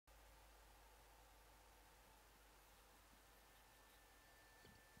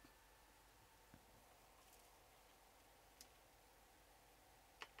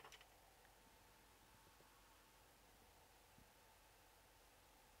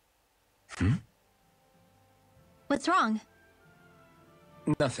Hmm? What's wrong?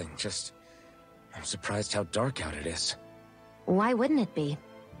 Nothing, just... I'm surprised how dark out it is. Why wouldn't it be?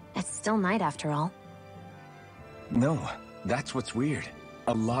 It's still night after all. No, that's what's weird.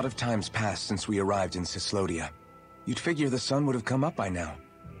 A lot of time's passed since we arrived in Cislodia. You'd figure the sun would have come up by now.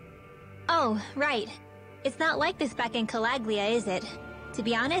 Oh, right. It's not like this back in Calaglia, is it? To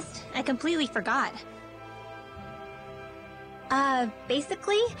be honest, I completely forgot.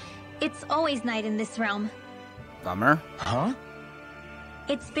 Basically, it's always night in this realm. Bummer. Huh?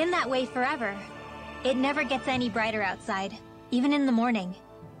 It's been that way forever. It never gets any brighter outside, even in the morning.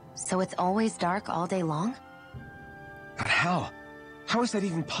 So it's always dark all day long? But how? How is that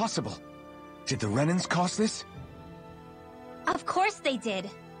even possible? Did the Renans cause this? Of course they did.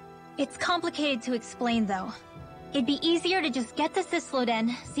 It's complicated to explain, though. It'd be easier to just get to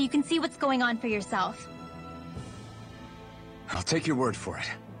Cisloden so you can see what's going on for yourself. I'll take your word for it.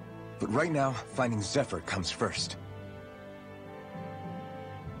 But right now, finding Zephyr comes first.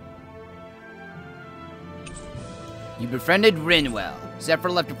 You befriended Rinwell. Zephyr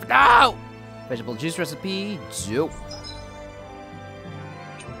left you for no! Vegetable juice recipe, dope.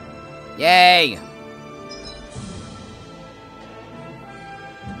 Yay!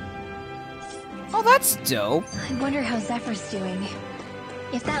 Oh, that's dope. I wonder how Zephyr's doing.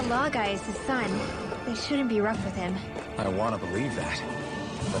 If that law guy is his son, they shouldn't be rough with him. I want to believe that.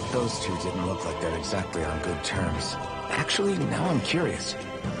 But those two didn't look like they're exactly on good terms. Actually, now I'm curious.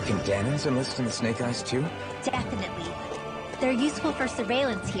 Can Danans enlist in the Snake Eyes too? Definitely. They're useful for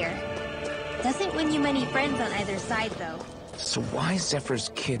surveillance here. Doesn't win you many friends on either side, though. So why is Zephyr's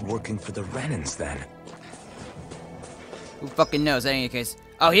kid working for the Renans then? Who fucking knows? In any case.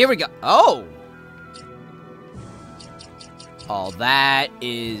 Oh, here we go. Oh! Oh, that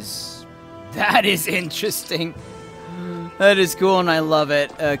is interesting. That is cool and I love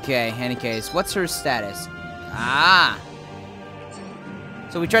it. Okay, in any case, what's her status? Ah!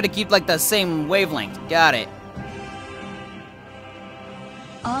 So we try to keep like the same wavelength. Got it.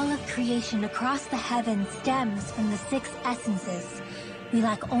 All of creation across the heavens stems from the 6 essences. We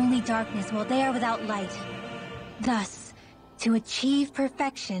lack only darkness while they are without light. Thus, to achieve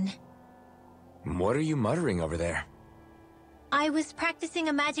perfection... What are you muttering over there? I was practicing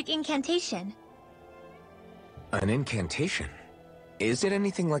a magic incantation. An incantation? Is it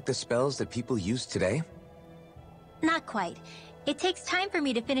anything like the spells that people use today? Not quite. It takes time for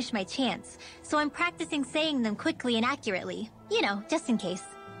me to finish my chants, so I'm practicing saying them quickly and accurately. You know, just in case.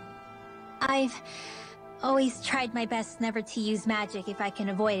 I've always tried my best never to use magic if I can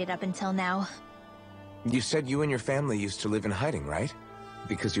avoid it up until now. You said you and your family used to live in hiding, right?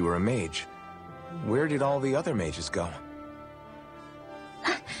 Because you were a mage. Where did all the other mages go?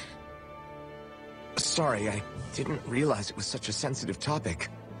 Sorry, I didn't realize it was such a sensitive topic.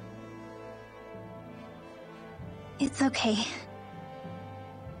 It's okay.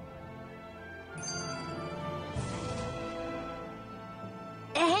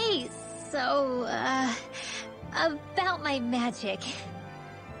 Hey, so, about my magic.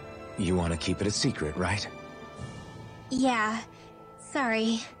 You want to keep it a secret, right? Yeah,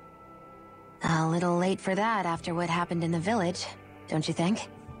 sorry. A little late for that after what happened in the village, don't you think?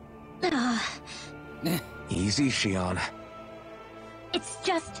 Easy, Shion. It's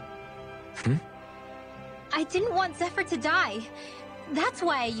just... Hmm? I didn't want Zephyr to die. That's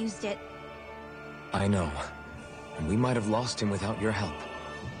why I used it. I know. And we might have lost him without your help.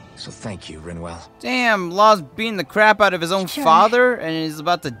 So thank you, Rinwell. Damn, Law's beating the crap out of his own father and is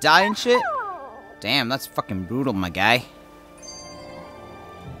about to die and shit? Damn, that's fucking brutal, my guy.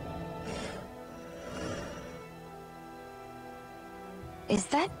 Is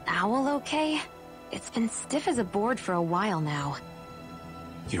that owl okay? It's been stiff as a board for a while now.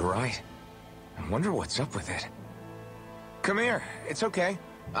 You're right. I wonder what's up with it. Come here. It's okay.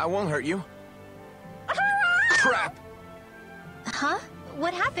 I won't hurt you. Crap! Huh?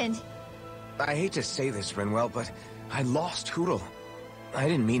 What happened? I hate to say this, Rinwell, but I lost Hootle. I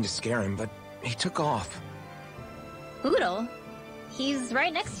didn't mean to scare him, but he took off. Hootle? He's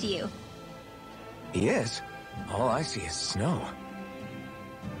right next to you. He is? All I see is snow.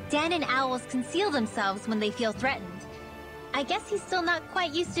 Dan and owls conceal themselves when they feel threatened. I guess he's still not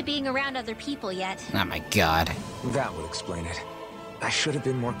quite used to being around other people yet. Oh my god. That would explain it. I should have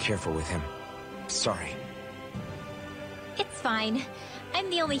been more careful with him. Sorry. It's fine. I'm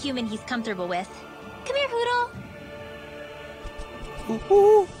the only human he's comfortable with. Come here, Hootle.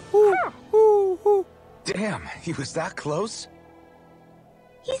 Damn, he was that close?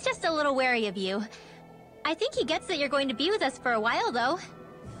 He's just a little wary of you. I think he gets that you're going to be with us for a while, though.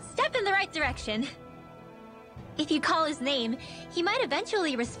 Step in the right direction. If you call his name, he might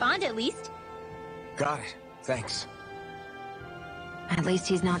eventually respond at least. Got it. Thanks. At least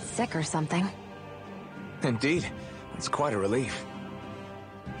he's not sick or something. Indeed. It's quite a relief.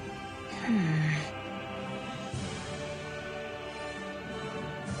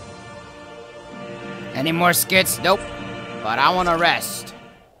 Any more skits? Nope. But I want to rest.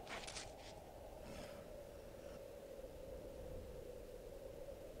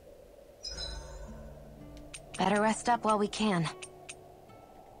 Better rest up while we can.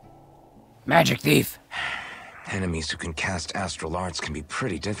 Magic thief. Enemies who can cast astral arts can be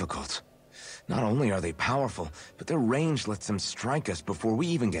pretty difficult. Not only are they powerful, but their range lets them strike us before we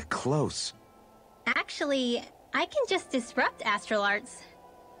even get close. Actually, I can just disrupt astral arts.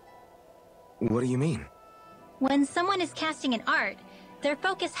 What do you mean? When someone is casting an art, their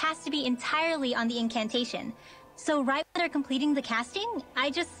focus has to be entirely on the incantation. So right when they're completing the casting, I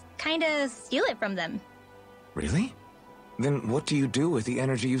just kinda steal it from them. Really? Then what do you do with the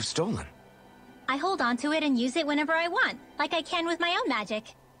energy you've stolen? I hold on to it and use it whenever I want, like I can with my own magic.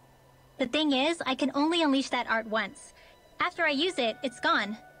 The thing is, I can only unleash that art once. After I use it, it's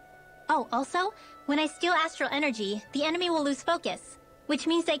gone. Oh, also, when I steal astral energy, the enemy will lose focus, which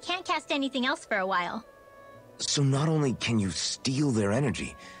means they can't cast anything else for a while. So not only can you steal their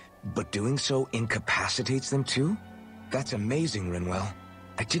energy, but doing so incapacitates them too? That's amazing, Rinwell.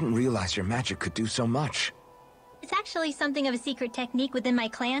 I didn't realize your magic could do so much. It's actually something of a secret technique within my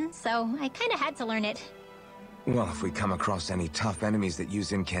clan, so I kinda had to learn it. Well, if we come across any tough enemies that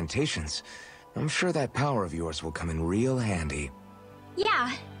use incantations, I'm sure that power of yours will come in real handy.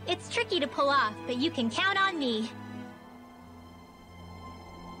 Yeah, it's tricky to pull off, but you can count on me.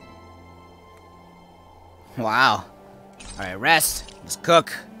 Wow. Alright, rest. Let's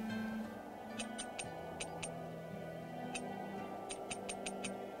cook.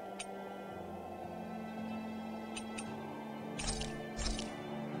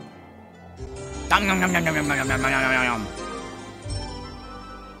 Yum, yum, yum, yum, yum, yum, yum, yum, yum, yum, yum.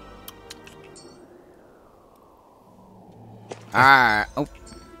 Alright. Oh.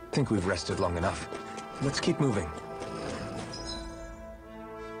 Think we've rested long enough. Let's keep moving.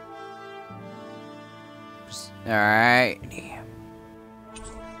 Alright.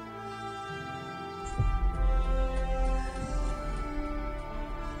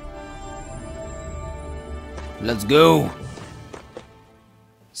 Let's go.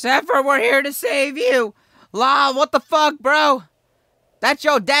 Zephyr, we're here to save you. Lol, what the fuck, bro? That's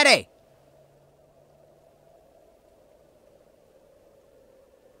your daddy.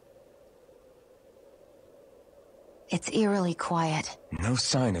 It's eerily quiet. No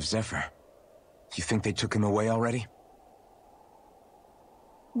sign of Zephyr. You think they took him away already?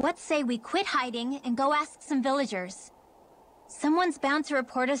 What say we quit hiding and go ask some villagers? Someone's bound to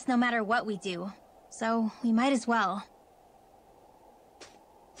report us no matter what we do, so we might as well.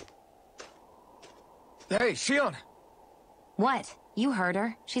 Hey, Shion! What? You heard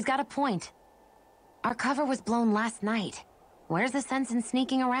her. She's got a point. Our cover was blown last night. Where's the sense in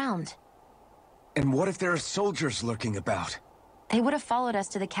sneaking around? And what if there are soldiers lurking about? They would have followed us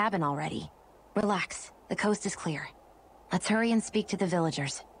to the cabin already. Relax. The coast is clear. Let's hurry and speak to the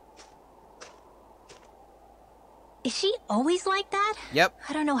villagers. Is she always like that? Yep.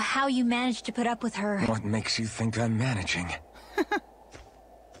 I don't know how you managed to put up with her. What makes you think I'm managing?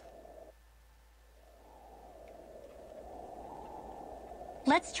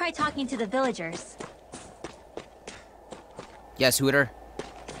 Let's try talking to the villagers. Yes, Hooter.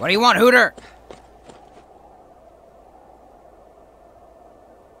 What do you want, Hooter?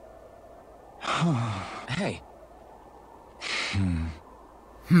 Hey.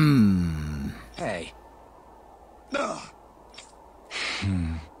 Hey.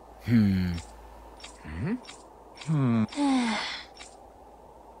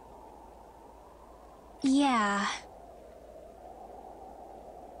 Yeah.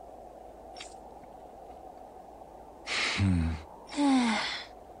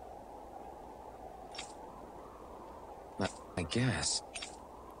 I guess.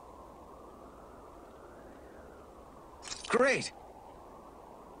 Great!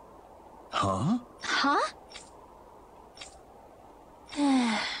 Huh? Huh?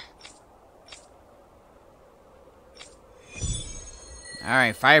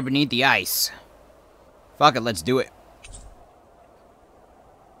 Alright, fire beneath the ice. Fuck it, let's do it.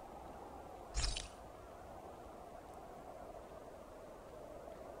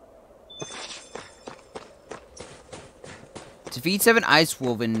 Defeat 7 ice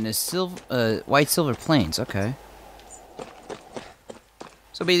woven in the white silver plains. Okay.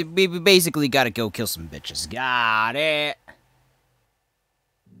 So we basically gotta go kill some bitches. Got it.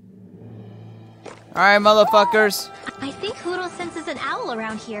 Alright, motherfuckers. I think Hoodle senses an owl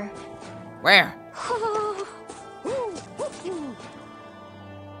around here. Where?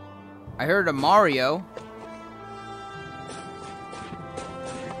 I heard a Mario.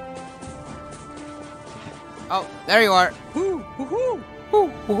 Oh, there you are.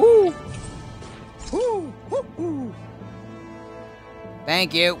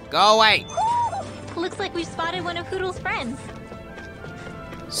 Thank you. Go away. Looks like we've spotted one of Hoodle's friends.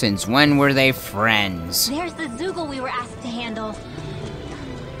 Since when were they friends? There's the Zoogle we were asked to handle.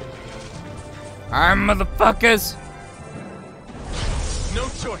 Alright, motherfuckers. No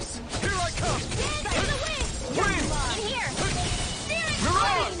choice. Here I come. In here.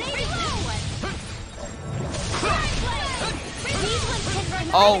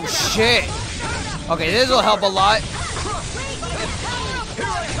 Oh shit. Okay, this will help a lot.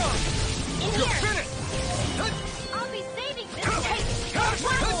 I'll be saving this.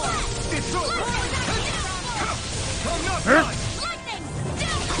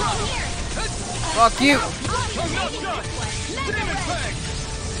 Fuck you.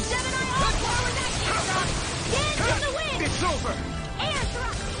 It's over.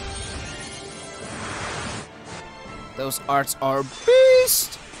 Those arts are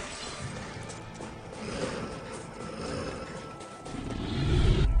beast.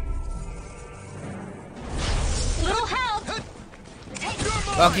 Little help.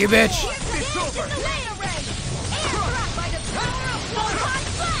 Fuck you, bitch. It's over.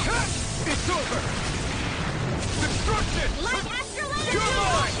 It's over. Destruction. You're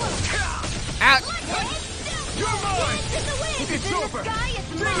mine. Out. You're mine. It's over.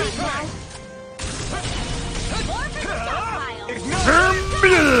 You're mine.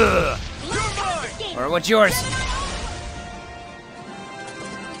 Or what's yours?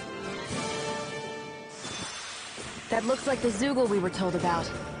 That looks like the Zoogle we were told about.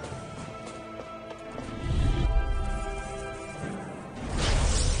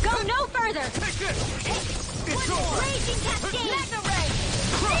 Go no further. Take this. It's over. Raging cascade. Take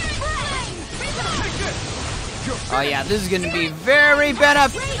this. Oh yeah, this is gonna be very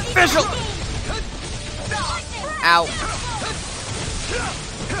beneficial. Ow.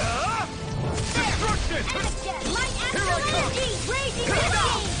 Destruction. Here I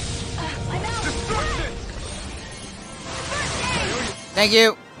come. Destruction. Thank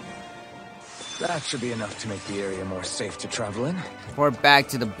you. That should be enough to make the area more safe to travel in. We're back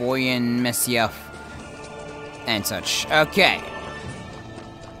to the Boyan Messiah and such. Okay.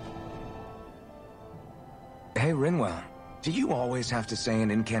 Hey, Rinwell. Do you always have to say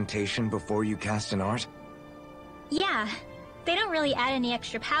an incantation before you cast an art? Yeah, they don't really add any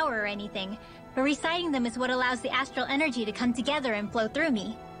extra power or anything, but reciting them is what allows the astral energy to come together and flow through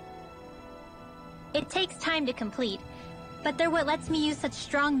me. It takes time to complete, but they're what lets me use such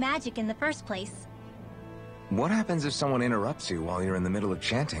strong magic in the first place. What happens if someone interrupts you while you're in the middle of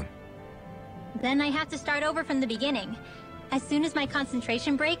chanting? Then I have to start over from the beginning. As soon as my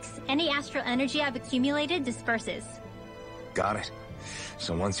concentration breaks, any astral energy I've accumulated disperses. Got it.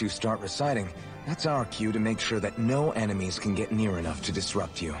 So once you start reciting, that's our cue to make sure that no enemies can get near enough to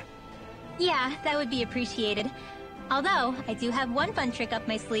disrupt you. Yeah, that would be appreciated. Although, I do have one fun trick up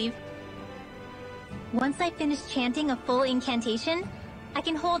my sleeve. Once I finish chanting a full incantation, I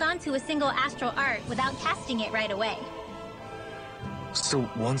can hold on to a single astral art without casting it right away. So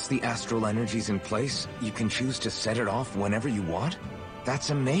once the astral energy's in place, you can choose to set it off whenever you want?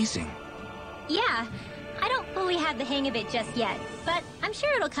 That's amazing. Yeah, I don't fully have the hang of it just yet, but I'm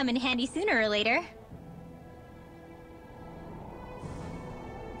sure it'll come in handy sooner or later.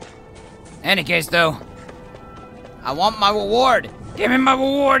 Any case, though, I want my reward. Give me my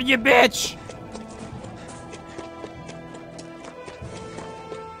reward, you bitch.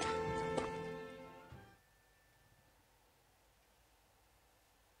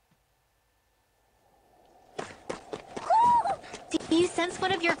 Do you sense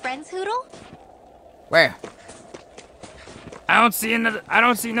one of your friends, Hoodle? Where? I don't see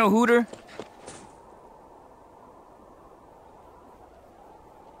no Hooter.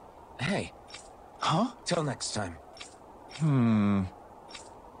 Hey. Huh? Till next time.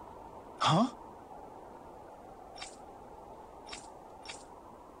 Huh?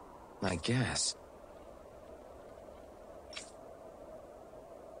 I guess.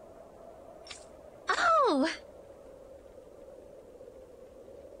 Oh!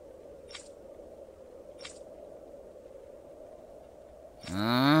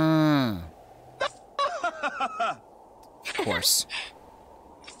 Of course.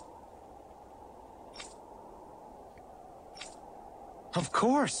 Of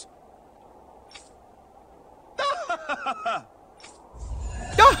course.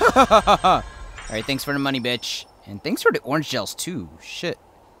 Alright, thanks for the money, bitch. And thanks for the orange gels, too. Shit.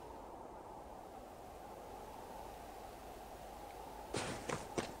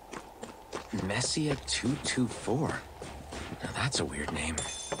 Messia 224. Now that's a weird name.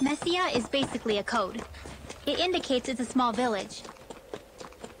 Messia is basically a code. It indicates it's a small village.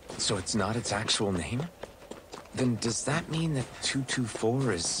 So it's not its actual name? Then does that mean that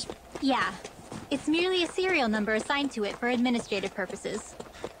 224 is... Yeah. It's merely a serial number assigned to it for administrative purposes.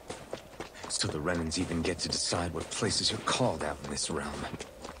 So the Renans even get to decide what places you're called out in this realm.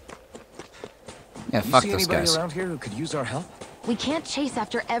 Yeah, You fuck see those anybody guys. around here who could use our help? We can't chase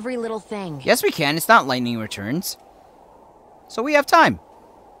after every little thing. Yes, we can. It's not lightning returns. So we have time.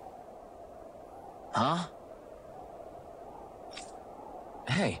 Huh?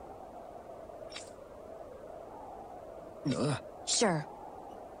 Hey. Ugh. Sure.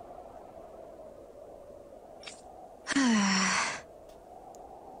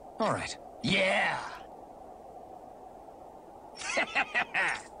 All right. Yeah!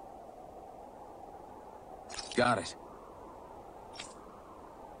 Got it.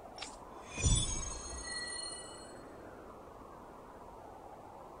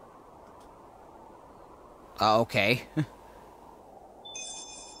 Okay.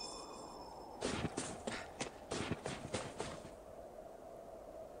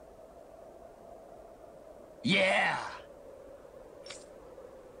 Yeah!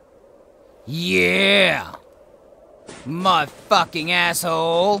 Yeah! My fucking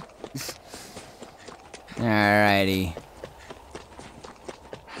asshole! Alrighty.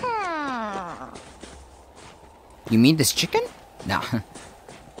 You mean this chicken? No.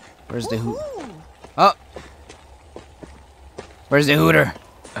 Where's the hoot? Oh! Where's the hooter?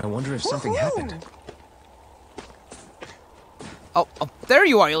 I wonder if something happened. Oh, there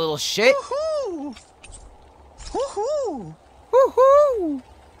you are, you little shit! Woohoo! Woohoo! Woohoo!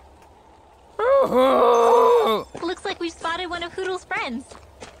 Woohoo! Looks like we've spotted one of Hoodle's friends.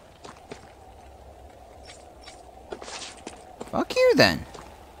 Fuck you then.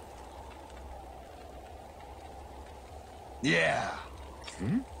 Yeah.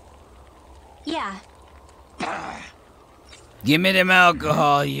 Yeah. Give me them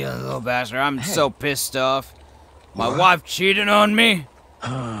alcohol, you little bastard. I'm so pissed off. My wife cheated on me.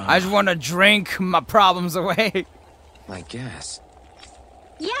 I just want to drink my problems away. I guess.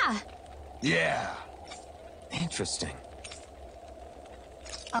 Yeah. Yeah. Interesting.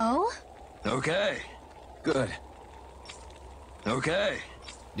 Oh? Okay. Good. Okay.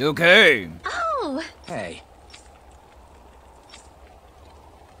 Okay. Oh! Hey.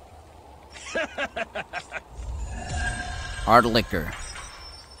 Hard liquor.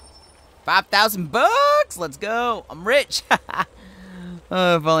 5,000 bucks. Let's go. I'm rich.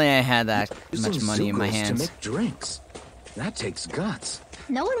 Oh, if only I had that much Using money in my sucrose hands. to make drinks. That takes guts.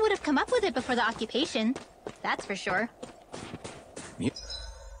 No one would have come up with it before the occupation. That's for sure. You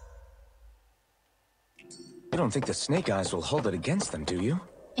don't think the snake eyes will hold it against them, do you?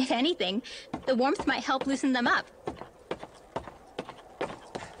 If anything, the warmth might help loosen them up.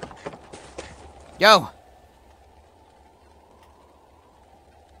 Yo.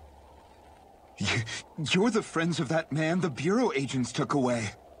 You're the friends of that man the Bureau agents took away.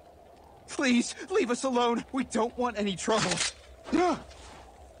 Please, leave us alone. We don't want any trouble.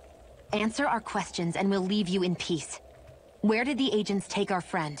 Answer our questions and we'll leave you in peace. Where did the agents take our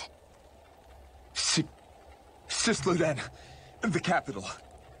friend? Sisluden, the capital.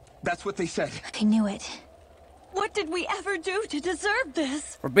 That's what they said. I knew it. What did we ever do to deserve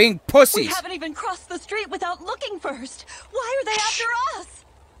this? For being We pussies. haven't even crossed the street without looking first. Why are they after us?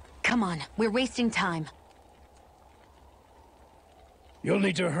 Come on, we're wasting time. You'll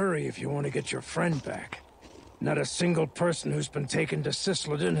need to hurry if you want to get your friend back. Not a single person who's been taken to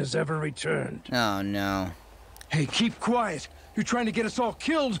Sisleden has ever returned. Oh, no. Hey, keep quiet. You're trying to get us all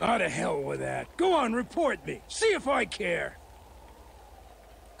killed? Oh, to hell with that. Go on, report me. See if I care.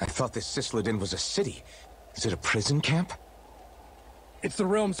 I thought this Sisleden was a city. Is it a prison camp? It's the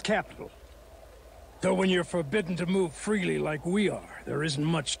realm's capital. Though when you're forbidden to move freely like we are, there isn't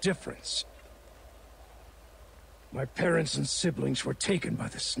much difference. My parents and siblings were taken by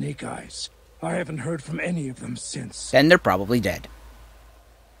the Snake Eyes. I haven't heard from any of them since. Then they're probably dead.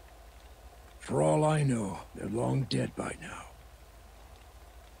 For all I know, they're long dead by now.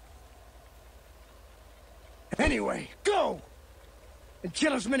 Anyway, go! And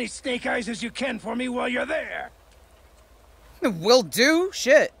kill as many Snake Eyes as you can for me while you're there! Will do?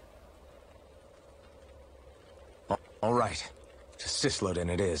 Shit. All right. To Sisleden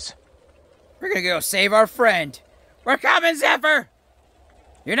it is. We're gonna go save our friend. We're coming, Zephyr!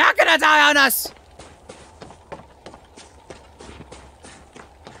 You're not gonna die on us!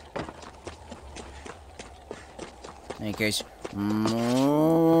 In any case.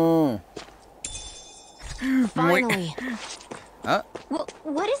 Mm. Finally. Huh?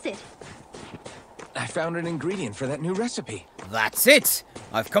 What is it? I found an ingredient for that new recipe. That's it!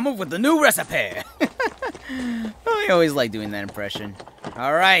 I've come up with the new recipe! I always like doing that impression.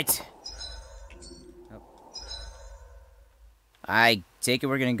 Alright. I take it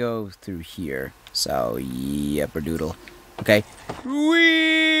we're gonna go through here. So, yepperdoodle. Okay.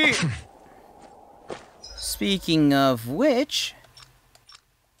 Whee! Speaking of which...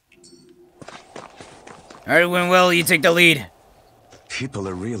 Alright, Rinwell, you take the lead. People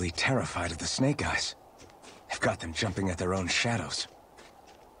are really terrified of the snake eyes. I've got them jumping at their own shadows.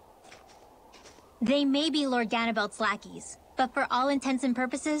 They may be Lord Ganabelt's lackeys, but for all intents and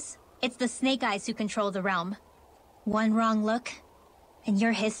purposes, it's the Snake Eyes who control the realm. One wrong look, and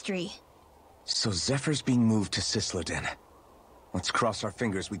your history. So Zephyr's being moved to Cisloden. Let's cross our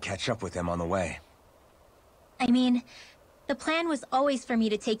fingers we catch up with them on the way. I mean, the plan was always for me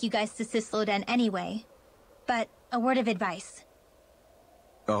to take you guys to Cisloden anyway. But a word of advice.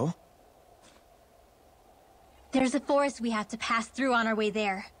 Oh? There's a forest we have to pass through on our way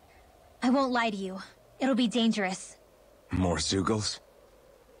there. I won't lie to you. It'll be dangerous. More Zeugles?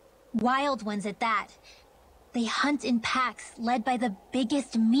 Wild ones at that. They hunt in packs, led by the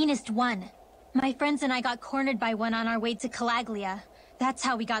biggest, meanest one. My friends and I got cornered by one on our way to Calaglia. That's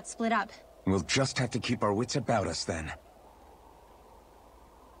how we got split up. We'll just have to keep our wits about us then.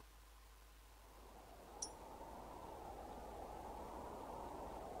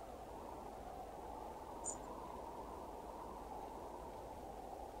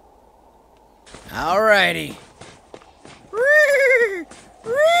 Alrighty.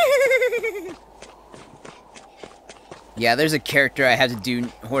 Yeah, there's a character I have to do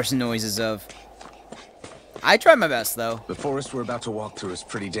horse noises of. I try my best, though. The forest we're about to walk through is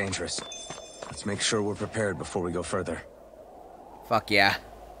pretty dangerous. Let's make sure we're prepared before we go further. Fuck yeah.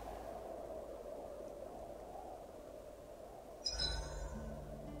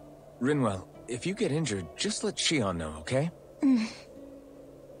 Rinwell, if you get injured, just let Shion know, okay?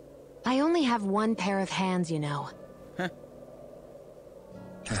 I only have one pair of hands, you know.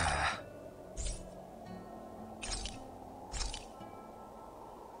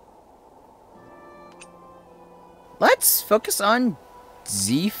 Let's focus on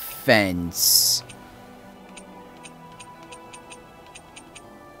defense.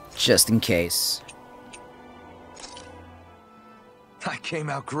 Just in case. That came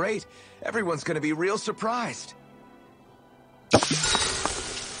out great. Everyone's gonna be real surprised.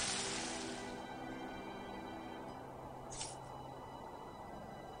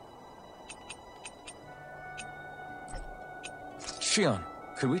 Shion,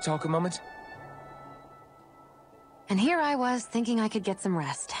 could we talk a moment? And here I was thinking I could get some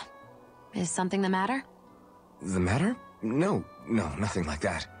rest. Is something the matter? The matter? No, nothing like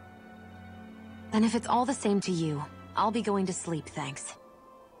that. Then if it's all the same to you, I'll be going to sleep, thanks.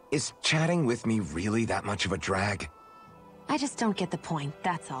 Is chatting with me really that much of a drag? I just don't get the point,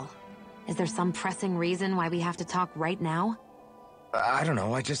 that's all. Is there some pressing reason why we have to talk right now? I don't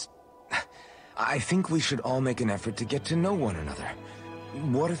know, I think we should all make an effort to get to know one another.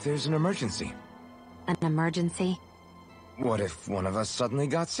 What if there's an emergency? An emergency? What if one of us suddenly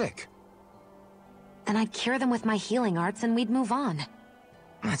got sick? Then I'd cure them with my healing arts and we'd move on.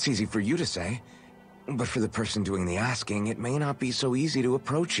 That's easy for you to say. But for the person doing the asking, it may not be so easy to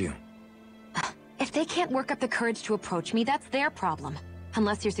approach you. If they can't work up the courage to approach me, that's their problem.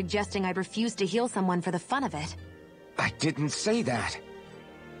 Unless you're suggesting I'd refuse to heal someone for the fun of it. I didn't say that.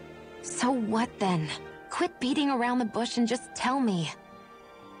 So what then? Quit beating around the bush and just tell me.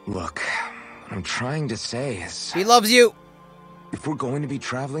 Look, what I'm trying to say is... He loves you! If we're going to be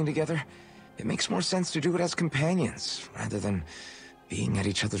traveling together, it makes more sense to do it as companions, rather than being at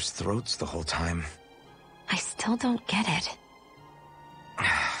each other's throats the whole time. I still don't get it.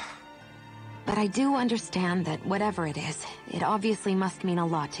 But I do understand that whatever it is, it obviously must mean a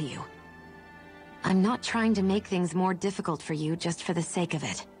lot to you. I'm not trying to make things more difficult for you just for the sake of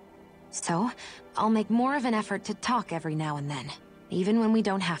it. So, I'll make more of an effort to talk every now and then, even when we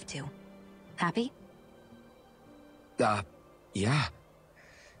don't have to. Happy? Yeah.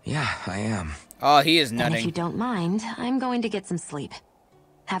 Yeah, I am. Oh, he is And if nutting. you don't mind, I'm going to get some sleep.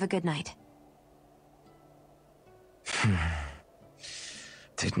 Have a good night.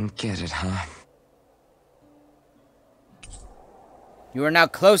 Didn't get it, huh? You are now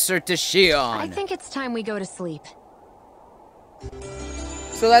closer to Shion. I think it's time we go to sleep.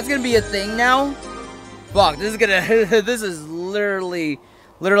 So that's gonna be a thing now? Fuck, this is gonna... this is literally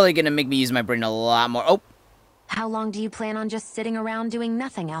gonna make me use my brain a lot more. Oh! How long do you plan on just sitting around doing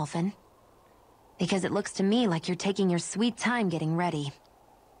nothing, Alphen? Because it looks to me like you're taking your sweet time getting ready.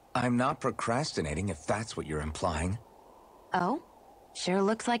 I'm not procrastinating, if that's what you're implying. Oh? Sure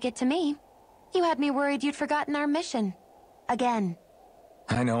looks like it to me. You had me worried you'd forgotten our mission. Again.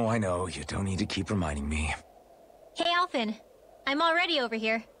 I know. You don't need to keep reminding me. Hey, Alphen. I'm already over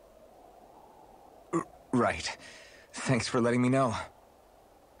here. Right. Thanks for letting me know.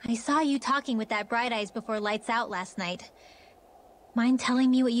 I saw you talking with that Bright Eyes before lights out last night. Mind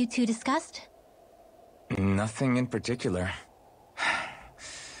telling me what you two discussed? Nothing in particular.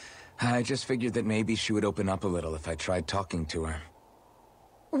 I just figured that maybe she would open up a little if I tried talking to her.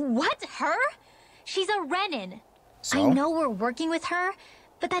 What? Her? She's a Renin. So? I know we're working with her,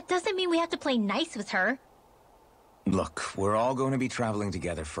 but that doesn't mean we have to play nice with her. Look, we're all going to be traveling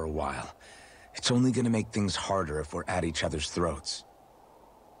together for a while. It's only going to make things harder if we're at each other's throats.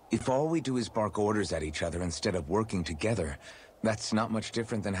 If all we do is bark orders at each other instead of working together, that's not much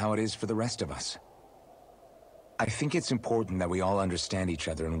different than how it is for the rest of us. I think it's important that we all understand each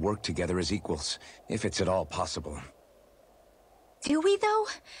other and work together as equals, if it's at all possible. Do we, though?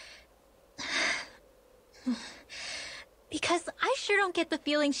 Because I sure don't get the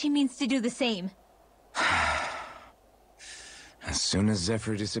feeling she means to do the same. As soon as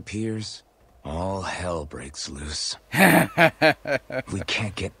Zephyr disappears, all hell breaks loose. We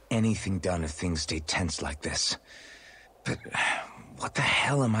can't get anything done if things stay tense like this. But what the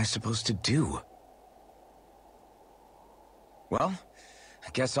hell am I supposed to do? Well, I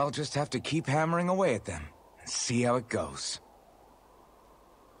guess I'll just have to keep hammering away at them and see how it goes.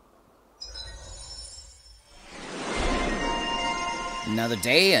 Another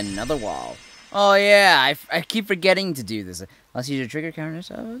day, another wall. Oh yeah, I keep forgetting to do this. Let's use your trigger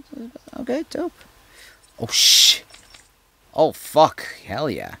counters. Oh, okay, dope. Oh shh. Oh fuck, hell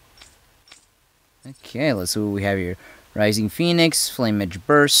yeah. Okay, let's see what we have here. Rising Phoenix, Flame Edge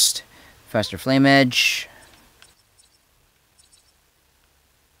Burst, Faster Flame Edge.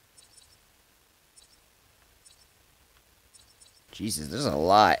 Jesus, there's a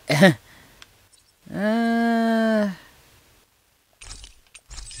lot. Alright,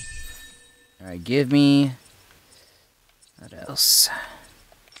 give me... What else?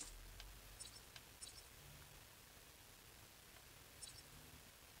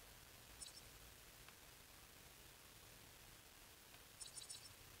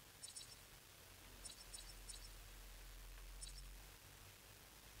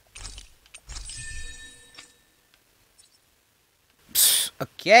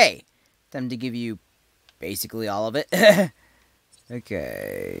 Okay. Time to give you basically all of it.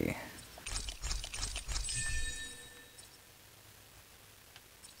 Okay.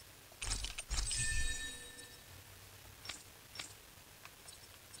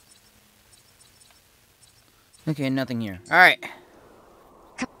 Okay, nothing here. Alright.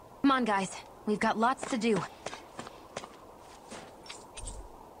 Come on, guys. We've got lots to do.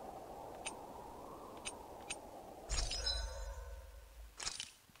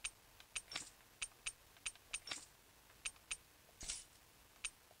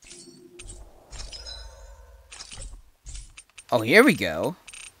 Oh, here we go.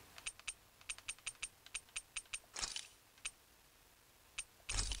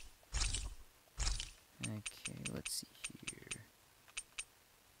 Okay, let's see here.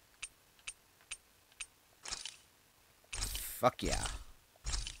 Fuck yeah.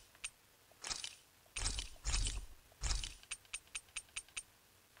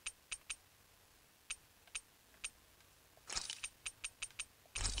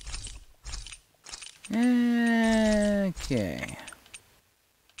 Okay.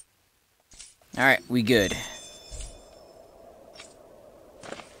 Alright, we good.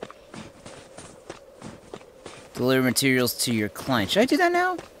 Deliver materials to your client. Should I do that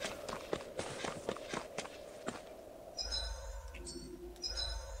now?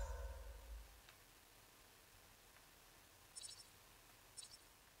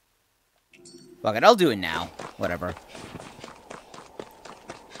 Fuck it, I'll do it now. Whatever.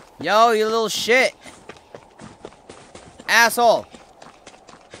 Yo, you little shit. Asshole.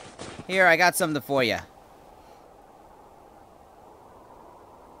 Here, I got something for you.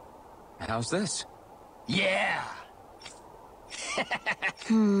 How's this? Yeah!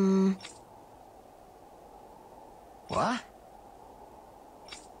 What?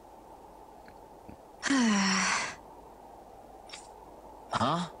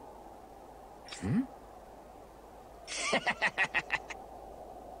 Huh?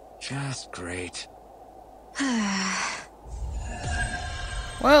 Just great.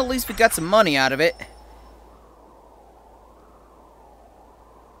 Well, at least we got some money out of it.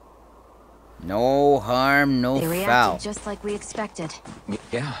 No harm, no They reacted foul. just like we expected.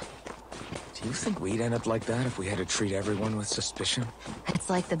 Yeah. Do you think we'd end up like that if we had to treat everyone with suspicion? It's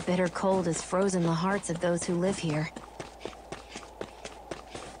like the bitter cold has frozen the hearts of those who live here.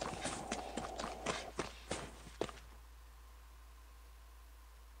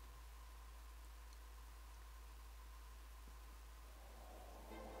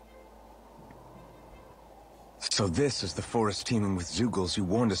 So this is the forest teeming with Zeugles you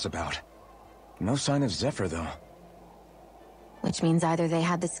warned us about. No sign of Zephyr, though. Which means either they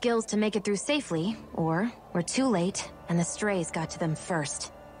had the skills to make it through safely, or we're too late, and the strays got to them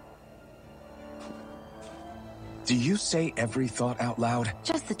first. Do you say every thought out loud?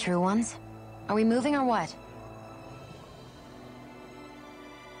 Just the true ones. Are we moving or what?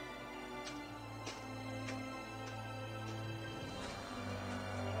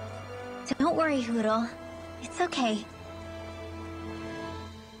 Don't worry, Hoodle. It's okay.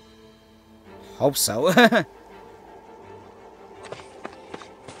 Hope so. I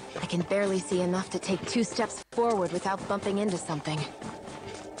can barely see enough to take 2 steps forward without bumping into something.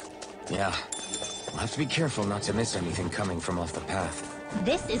 Yeah. We'll have to be careful not to miss anything coming from off the path.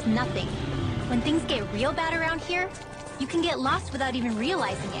 This is nothing. When things get real bad around here, you can get lost without even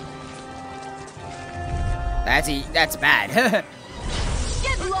realizing it. That's bad.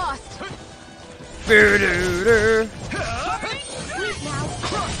 Get lost! Sweet now.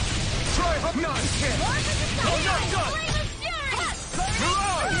 Try up not kid. Oh, not done.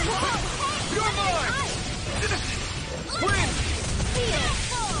 You're mine. Win.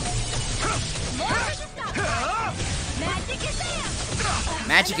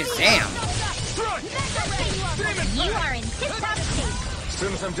 Magic is Sam. You are in tip-top shape. As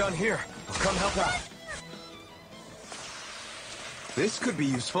soon as I'm done here, I'll come help out. This could be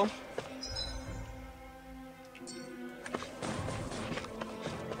useful.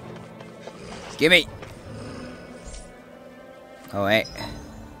 Gimme. Oh, wait.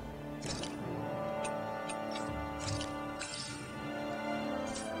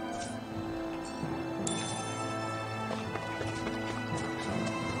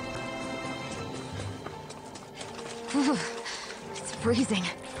 It's freezing.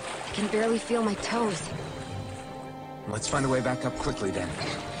 I can barely feel my toes. Let's find a way back up quickly then.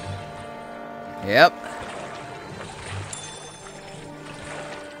 Yep.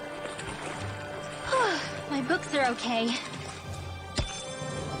 My books are okay.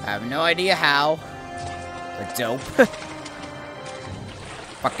 I have no idea how. But dope.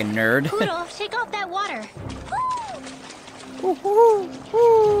 Fucking nerd. Poodle, shake off that water. Ooh, ooh,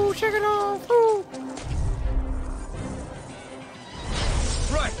 ooh, shake it off. Ooh.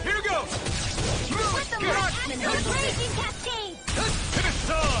 Right, here goes. Put the marksman in the raging cascade. Finish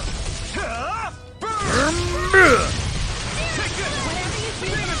on. Take it. Whatever you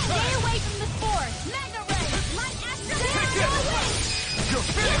do, stay away from the spores. Mega ray, light astral energy. You're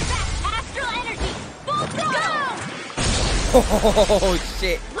Get finished. that astral energy. Full throttle. Oh,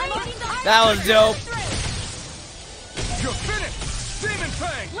 shit. That was dope. You're finished. Demon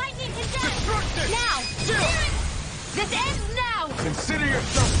Fang. Lightning condensed. Destruction. Now. Zero. This ends now. Consider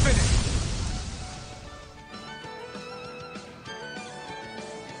yourself finished.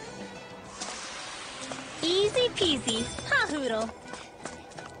 Easy peasy. Ha, Hoodle.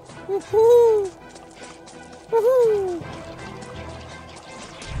 Woohoo! Woohoo!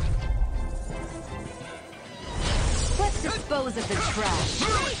 Let's dispose of the trash.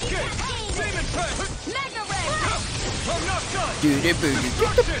 Demon Fang. Mega ray. I'm not done.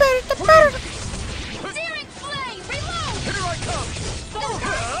 Searing flame. Reload. Here I come.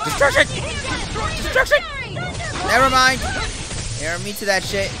 Destruction! Destruction! Never mind. Air me to that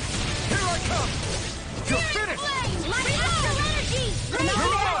shit. Here I come. You're finished. Light astral energy. You're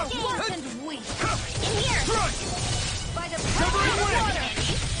on. And weak. In here. Run. By the Cover power of it. water.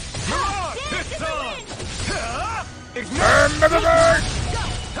 You're on. Dance It's in the on. wind. Ignore.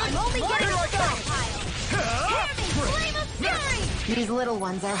 I'm only getting Here I come. stockpile. Hear me, flame of fury. These little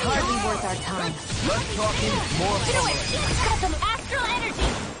ones are hardly worth our time. Less talking, more Do it. Got some astral energy.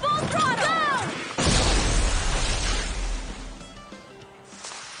 Full throttle. Go.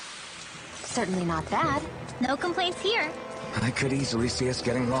 Certainly not bad. No complaints here. I could easily see us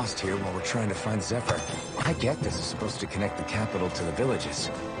getting lost here while we're trying to find Zephyr. I get this is supposed to connect the capital to the villages.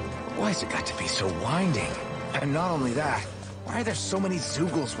 But why's it got to be so winding? And not only that, why are there so many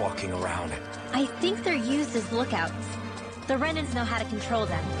Zeugles walking around? I think they're used as lookouts. The Renans know how to control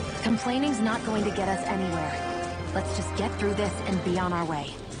them. Complaining's not going to get us anywhere. Let's just get through this and be on our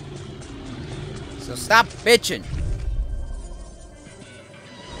way. So stop bitching.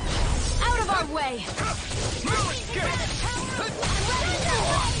 Out of our way!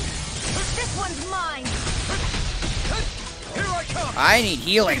 This one's mine! Here I come. I need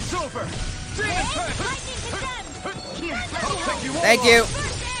healing. It's over. Lightning condemned! Here, I'll take you all Thank you.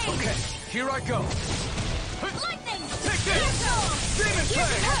 on. Okay, here I go. Lightning! Take this! Demon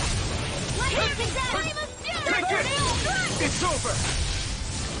Fang! Lightning condemned! Take it! It's over!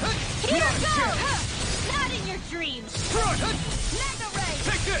 Here Not a goes! chance! Not in your dreams! Run! Mega Ray!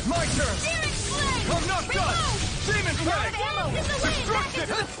 Take this! My turn! Searing Flame! I'm not done! Demon Fang! Destruction!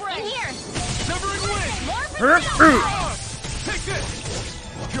 In here! Severing Wind! More Ah! Take this!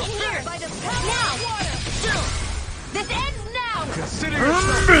 You're In here! finished! By the power of water! Still! This ends now! Consider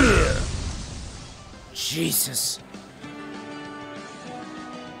yourself... Jesus.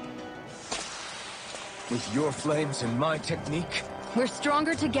 With your flames and my technique, We're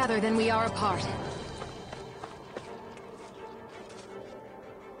stronger together than we are apart.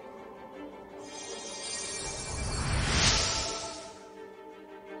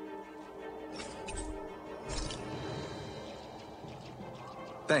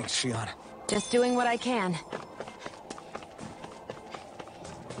 Thanks, Shion. Just doing what I can.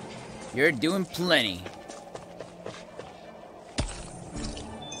 You're doing plenty.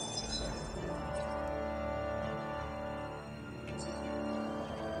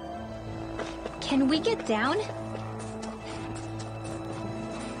 Can we get down?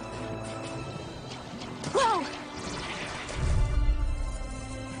 Whoa!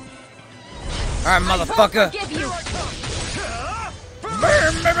 Alright, motherfucker. Give you!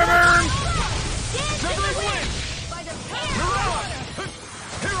 Burn, burn, burn, burn. Severing Wind! By the power of water!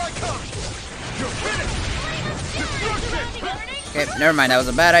 Here I come! You're finished! Destruction! Okay, never mind. That was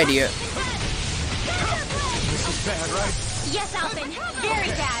a bad idea. This is bad, right? Yes, Alvin. Very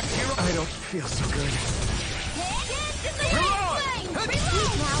bad. I don't feel so good.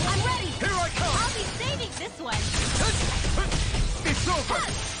 Now I'm ready! Here I come! I'll be saving this one! It's over!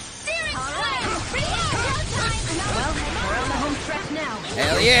 Searing Flame! Reload! Time! Well, we're on the home stretch now.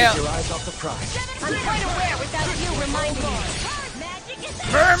 Hell yeah. Your eyes off the prize. I'm quite aware without you reminding me. Magic is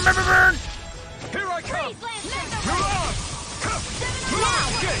Burn, burn, burn, burn. Here I come! Mega You're Ray! on!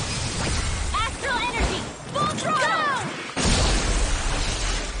 Now! Okay! Astral energy! Full throttle!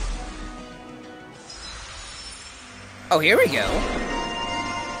 Oh, here we go.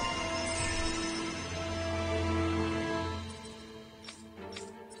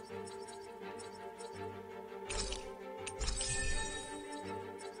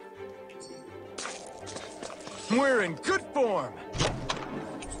 We're in good form!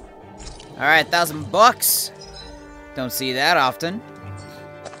 Alright, $1,000. Don't see that often.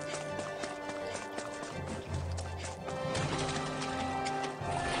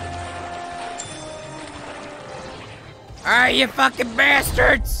 Alright, you fucking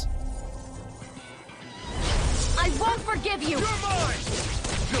bastards! I won't forgive you! You're mine!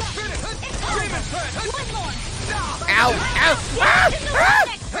 You're finished! Demon Fang! One more! Ow! Ow! Ah! Ah!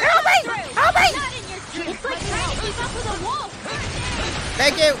 Help me! Help me! Not in your dreams! It's like trying to keep up with a wolf!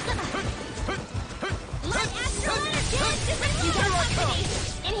 Thank you! Let astral energy! You got company!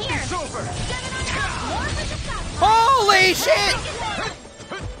 In here! It's over! More with the stop! Holy shit!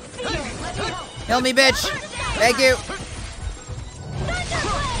 Here, let me help! Help me, bitch! Thank you!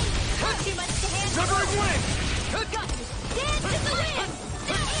 Too much to handle! Severing Wind! Dance in the wind!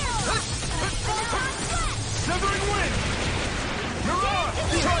 Severing Wind! You're on!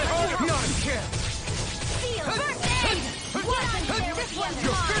 Try harder! Not a chance! Feel! First aid! What? This one's You're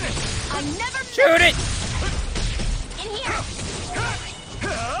mine! finished! I never Shoot it! in here!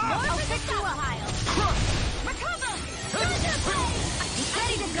 More with the Heil! Recover!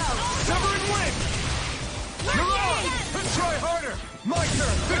 Ready to go! Severing Wind! You're on! Try harder! My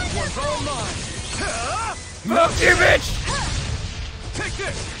turn! This one's all mine! Fuck you, bitch! Take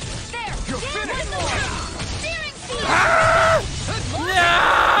this! There! You're finished! Steering field! Ah!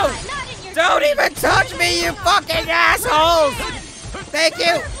 No! Not in your Don't even touch me, you fucking assholes! Thank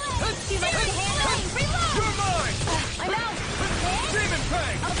you! Too much to handle! Reload! You're mine! I'm out! Demon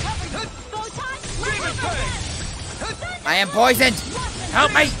Fang! I'll cover you! Photon! Demon Fang! I am poisoned!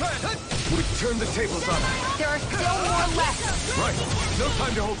 Help me! We turn the tables on them. There are still more left! Right. No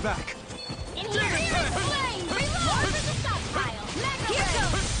time to hold back. In here! Flame! Reload! With the stockpile! Here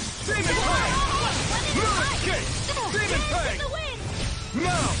goes! Demon Fang! No escape! Demon Fang! The wind!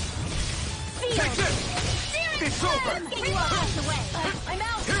 Now! Field! Take this! It's over! Get you out of the way! I'm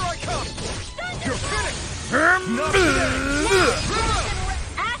out! Here I come! You're finished!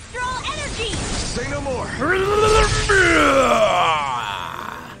 Astral energy! Say no more!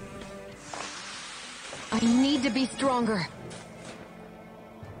 I need to be stronger.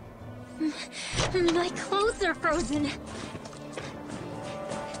 My clothes are frozen.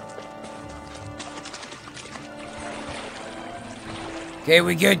 Okay,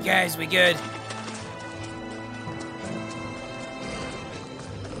 we good, guys. We good.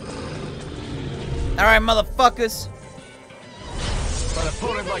 Alright, motherfuckers. An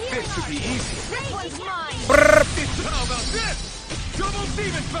opponent like this should be easy. This one's mine. Brrr. How about this? Double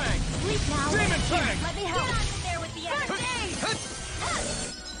Demon Fang! Sleep now. Demon Fang! Let me help. Get on in there with the enemy.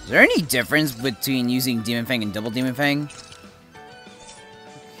 Is there any difference between using Demon Fang and Double Demon Fang?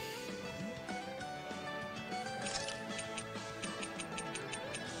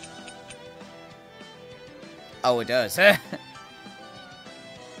 Oh, it does.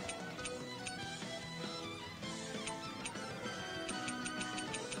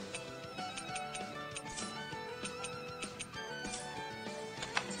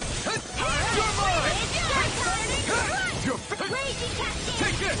 Raging cascade.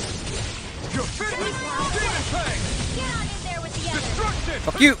 Take this! You're finished! Demon Fang! Get on in there with the enemy. Destruction!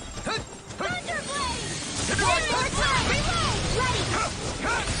 Fuck you! Thunderblade. Here I come! Reload. Ready.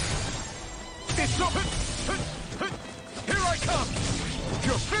 It's open! Here I come!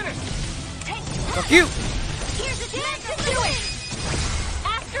 You're finished! Fuck you! Here's a chance to do it.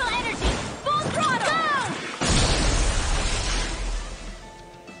 Astral energy. Full throttle. Go.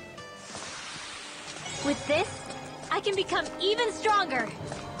 With this, I can become even stronger.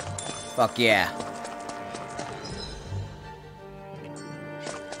 Fuck yeah.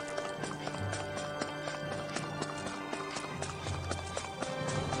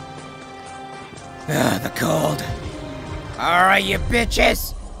 The cold. Alright, you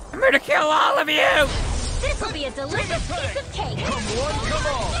bitches! I'm gonna kill all of you! This will be a delicious piece of cake. Come one, come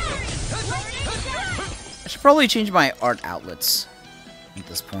all! I should probably change my art outlets at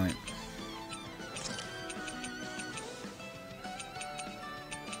this point.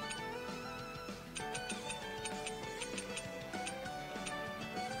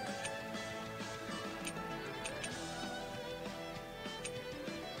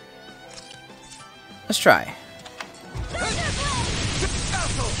 Let's try.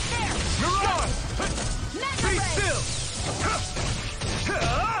 You're on! Be still!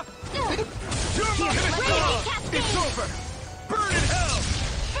 You're mine! It's over! Burn in hell!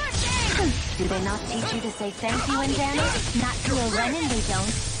 Do they not teach you to say thank you in damage? Not to a run-in, they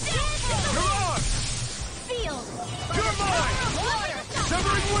don't. You're on! Field. You're mine!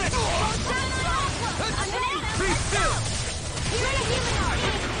 Severing wind! Be still!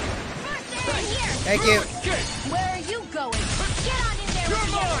 Thank you. Okay, Where are you going? Get on in there you're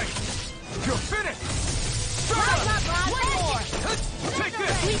with the enemy. mine! You're finished! Shut Blah, up! blah, blah. One more. Take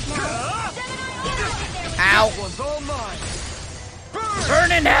this! Get on in there with Ow! One's all mine! Burn!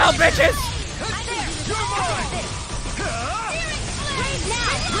 Burn in hell, bitches! You're mine! Raise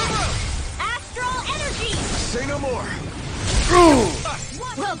now. Astral energy. Say no more! Ooh!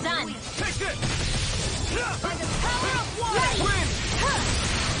 Well done. Take this! By the power of water. Win!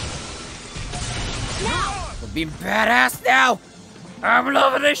 Now. We're being badass now! I'm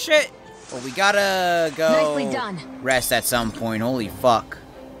loving this shit! Well, we gotta go Nicely done. rest at some point. Holy fuck.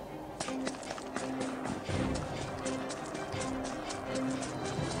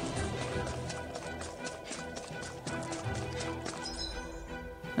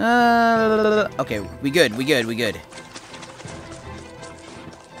 Okay, we good.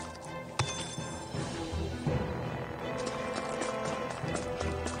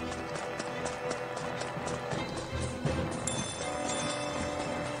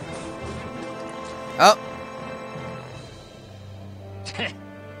 Oh.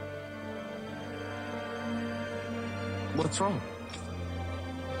 What's wrong?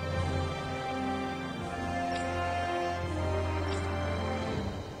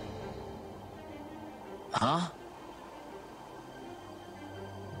 Huh?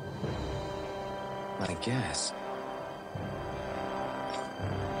 I guess.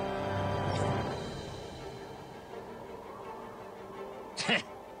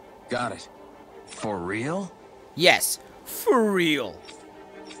 Got it. For real? Yes, for real.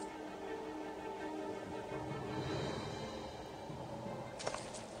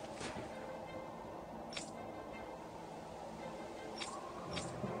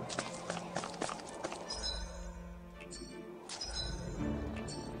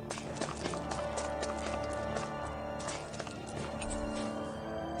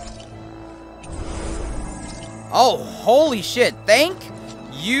 Oh, holy shit. Thank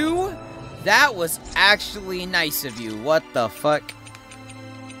you. That was actually nice of you. What the fuck?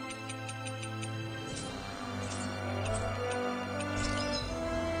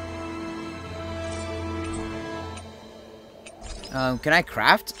 Can I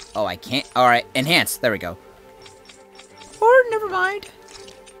craft? Oh, I can't. Alright, enhance. There we go. Or, never mind.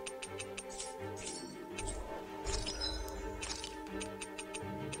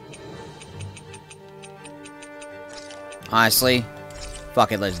 Honestly,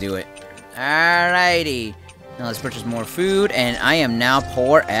 fuck it, let's do it. Alrighty. Now let's purchase more food, and I am now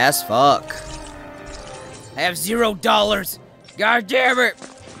poor as fuck. I have $0. God damn it!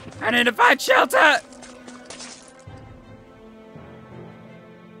 I need to find shelter!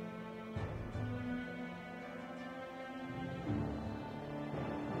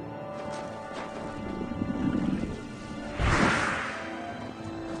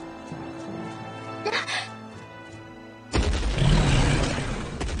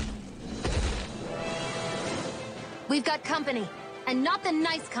 We've got company, and not the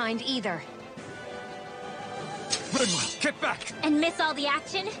nice kind either. Rinwell, get back! And miss all the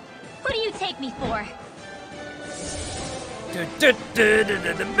action? Who do you take me for?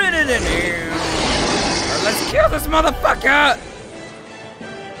 Let's kill this motherfucker!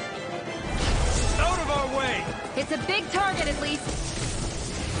 Out of our way! It's a big target, at least.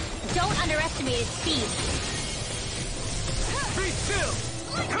 Don't underestimate its speed. Be still!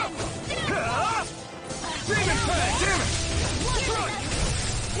 Demon Fang, damn it!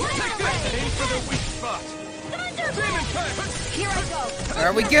 Take this! Aim for the weak spot! Demon Fang! Here I go.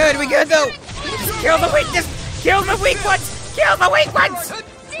 Are we good? We good though? Just kill the weak. Just kill the weak ones. Kill the weak ones.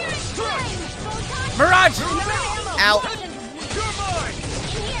 Mirage. Out. You're mine!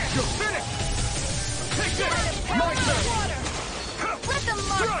 You're finished! Take this! My turn! Let the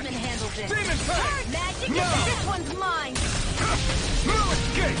marksman handle this. Demon Fang! Magic, No. this one's mine. No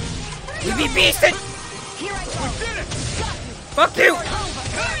escape! We be beasted. Here I go. Did it! Fuck you. You're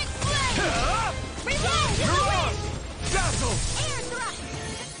off! Dazzle!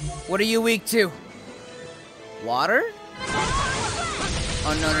 What are you weak to? Water?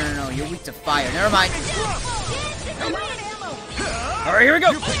 Oh no. You're weak to fire. Never mind. All right, here we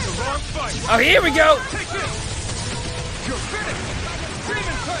go. You picked the wrong fight! Oh, here we go. Take this! You're finished!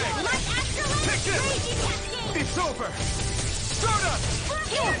 Demon Fang! Take this! It's over! Stardust!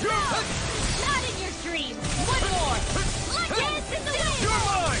 Not in your dreams. One more. Dance in the wind. You're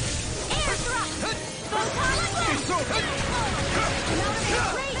mine! Air thrust. Photon It's over!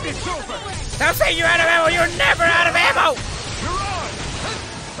 It's over! Don't say you're out of ammo. You're never out of ammo. You're on!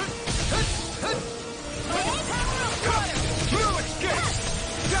 No escape!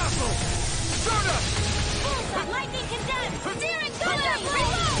 Dazzle! Stardust! lightning condemned. Steering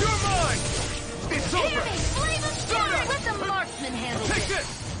You're mine! It's over! Flame of Stardust! Let the marksman handle Take this.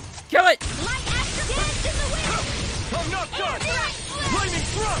 this! Kill it. Light after dance in the wind. I'm not done! Lightning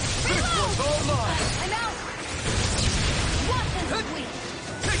thrust! This one's all mine! I'm out. Watson's weak.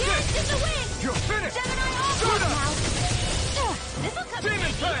 Take Dance this! in the wind. You're finished! Gemini off Stardust! now. This'll come Demon in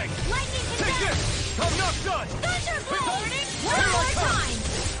handy. Fang! Lightning Take condemned. this! I'm not done! Thunderblade. Here One I more come. time.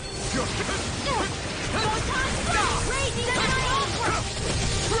 You're Photon thrust. Raging Gemini off.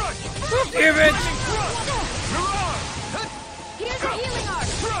 Crush! Give it. Lightning thrust! You're on! Here's a healing art.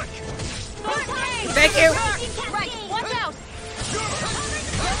 Crush! Photon. Thank you. Raging Right, cascade. watch out.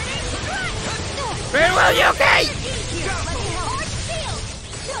 Rinwell, you okay?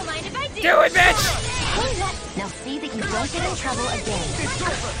 Don't mind if I do. Do it, bitch. Now see that you don't get in trouble again.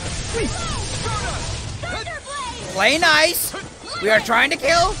 Thunderblade. Play nice. We are trying to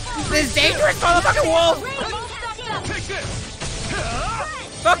kill this dangerous motherfucking wolf. Take this!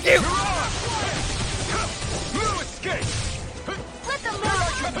 Fuck you. You're on! No escape! Let the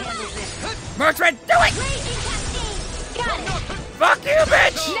marksman handle this. Marksman, do it. Raging cascade. Got it. Fuck you,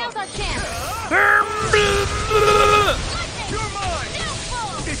 bitch. Now's our chance. You're mine!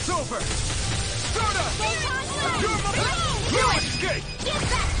 It's over! Stardust! You're mine! No escape! Get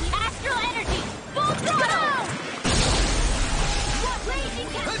back. Astral energy. Full throttle. Raging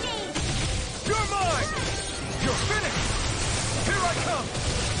cascade. You're mine! You're finished! Here I come!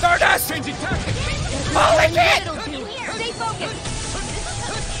 Stardust. Changing tactics! Holy shit. Stay focused.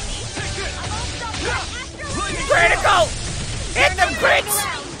 Take this! Lightning Critical. Hit them crits.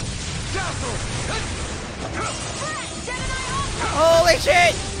 dazzle! Holy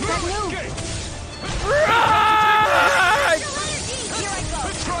shit. No escape! Run.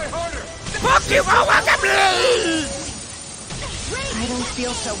 Try harder! Fuck you. Oh, welcome. I don't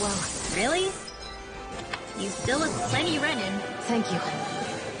feel so well. Really? You still look plenty running. Thank you.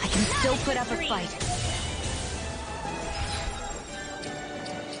 I can still put up a fight.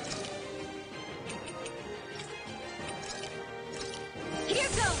 Here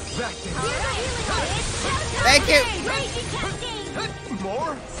goes. Back in. Thank you. Raging cascade.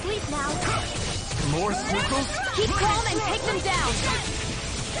 More? Sleep now. More squircles? Keep calm and take them down.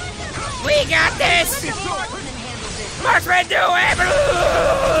 We got this. It's over! Marksman, do it.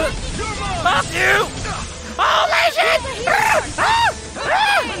 You're mine! Fuck you. Holy shit.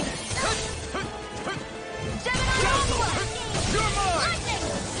 Dazzle!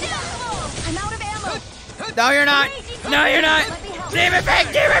 No, you're not. No, you're not. Demon Fang,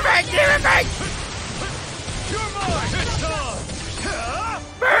 Demon Fang, Demon Fang. You're mine! It's on!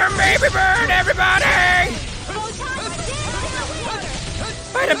 Burn, baby, burn, everybody.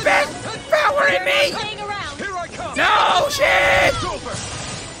 By the best power in me. Here I come! No, shit. It's over!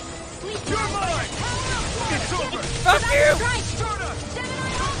 You're mine! It's over! Fuck you. Start us!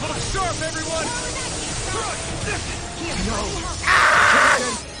 Look sharp, everyone!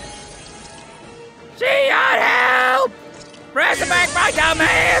 She got help. Press back my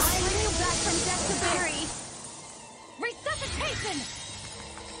dumbass.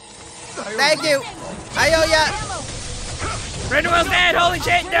 Thank you. I owe ya. Rinwell's dead. Holy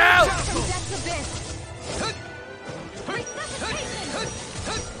shit, no.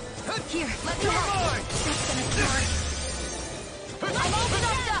 Here, let me help. That's gonna start. I'm all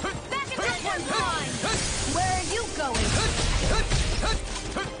stuffed up. Back in this one's mine. Where are you going?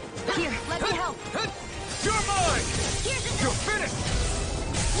 Here, let me help. You're mine! Here's a You're finished!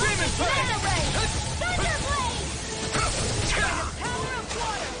 Demon Fang! Thunder Blade! Power of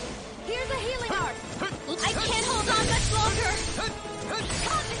water! Here's a healing art! I can't hold on much longer!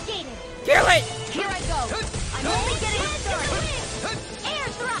 Confiscated! Kill it. Here I go! I'm only getting started! Air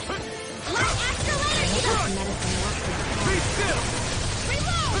thrust! Light astral energy! Be still!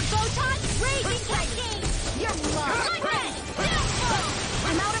 Reload! Photon raging cascade! You're mine!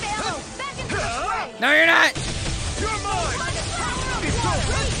 I'm out of ammo! Back into the fray! No, you're not. You're mine! It's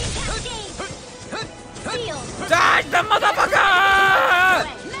over! Raging cascade! Sealed! Dodge the motherfucker.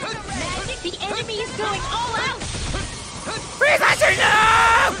 Magic, the enemy is going all out! Freeze Hunter,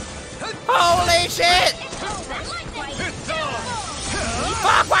 no. Holy shit. It's over! It's on!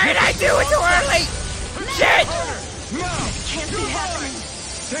 Fuck, why did I do it too early? Shit. Now! Can't be happening!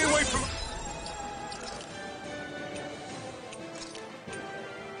 Stay away from...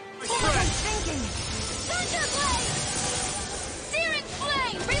 What was I thinking? Thunder Blade! Searing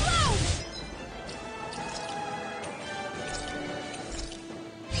Flame! Reload!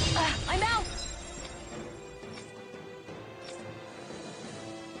 I'm out!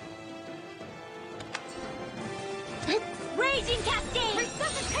 Raging Cascade!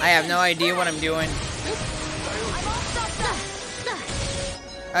 I have no idea what I'm doing. I'm all stuffed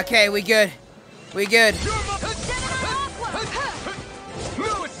up! Okay, we good. We good. Gemini Aqua!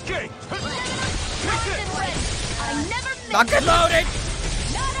 No escape! I never miss! Bucket loaded.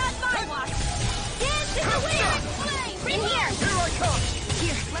 Not on my watch! Dance in the wind! Flame! In here! Here I come!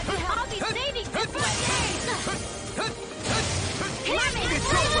 Here, let me help. I'll be saving this one. Hear me!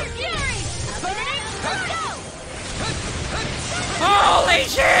 Laser Fury! Up in an inch! Let's go! Holy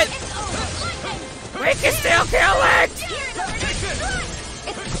shit. It's over! Lightning! We can still kill it. Here's a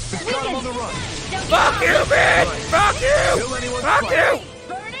It's Got him on the run! Fuck you, bitch. Fuck you. Kill anyone Fuck twice. you.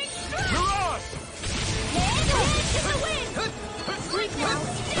 burning You're off! Head to the wind! Sleep now!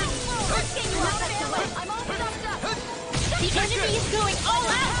 Let's get you out of the way! I'm all stuffed up! The enemy is going all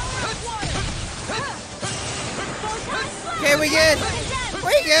out! Okay, we good.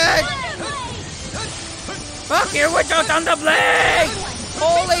 We good. Fuck you with your thunder blade.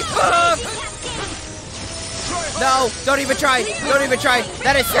 Holy fuck. No, don't even try. Don't even try.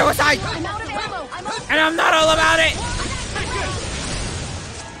 That is suicide. I'm out of ammo! I'm all And I'm not all about it.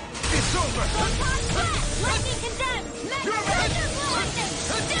 It's over! lightning condemned! Mega ray! Lightning!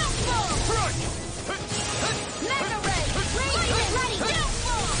 Downfall! Front! Mega ray! Raging ready!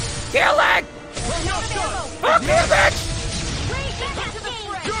 Downfall! Kill it. I'm out of ammo! Fuck you, bitch. Raging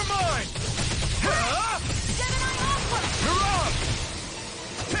cascade! You're mine! Gemini Aqua! You're off!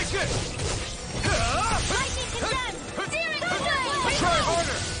 Take it! Lightning condemned! Searing flame! Try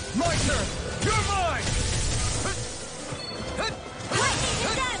harder! My turn! You're mine! Lightning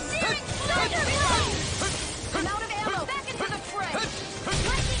condemned! Searing thunder flame! I'm out of ammo! Back into the fray!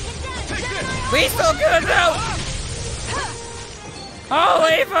 Lightning condemned! Gemini Aqua! We still good though.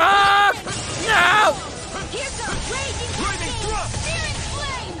 Holy fuck. No. Here's a raging Lightning cascade! thrust! Searing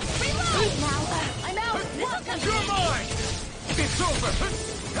flame! Reload! Now, I'm out! Welcome! You're mine! It's over!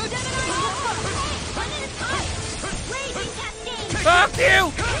 Gemini Aqua! One at a time! Raging cascade! Fuck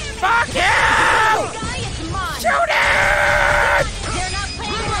you. Fuck you. Guy is mine! Shoot it. They're not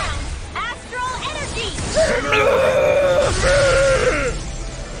playing around! Astral energy!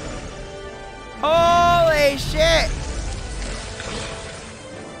 Holy shit.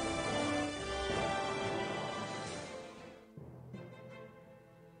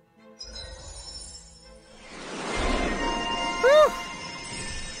 Whew.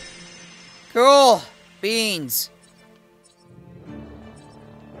 Cool. Beans.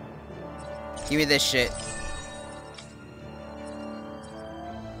 Give me this shit.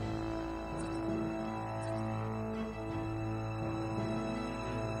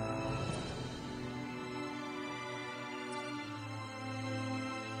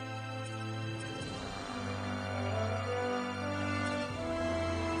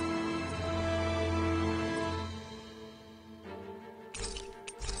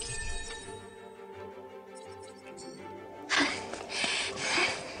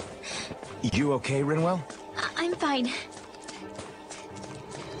 You okay, Rinwell? I'm fine.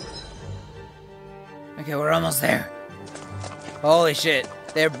 Okay, we're almost there. Holy shit.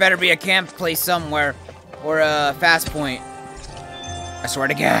 There better be a camp place somewhere. Or a fast point. I swear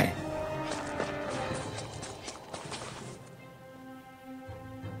to God.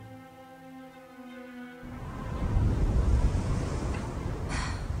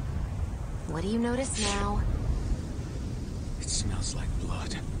 What do you notice now? It smells like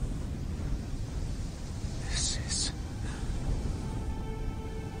blood. This is...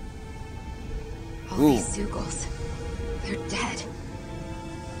 All these Zeugles. They're dead.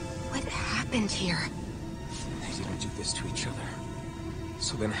 What happened here? They didn't do this to each other.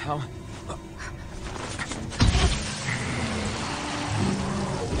 So then how...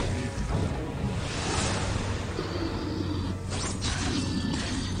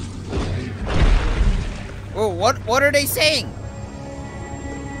 Oh, what are they saying?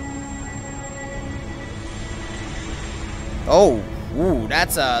 Oh, ooh,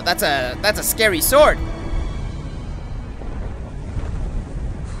 that's a scary sword. Who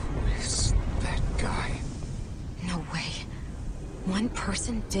is that guy? No way. One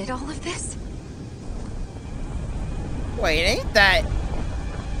person did all of this? Wait, ain't that?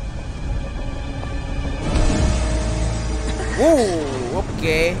 Ooh,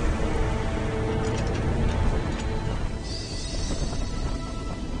 okay.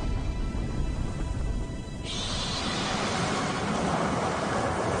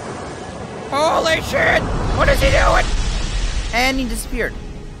 Holy shit! What is he doing? And he disappeared.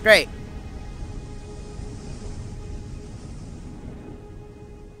 Great.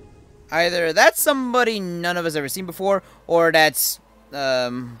 Either that's somebody none of us ever seen before, or that's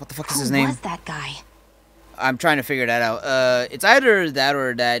what the fuck is his name? Who was that guy? I'm trying to figure that out. It's either that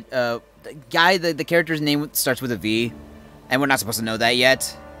or that the guy. The character's name starts with a V, and we're not supposed to know that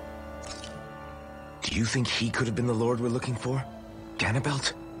yet. Do you think he could have been the Lord we're looking for?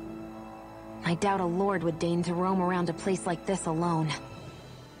 Ganabelt? I doubt a lord would deign to roam around a place like this alone.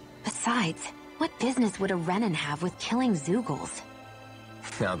 Besides, what business would a Renan have with killing Zeugles?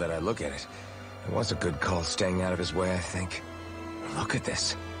 Now that I look at it, it was a good call staying out of his way, I think. Look at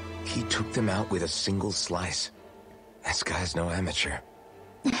this. He took them out with a single slice. This guy's no amateur.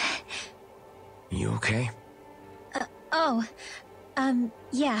 You okay?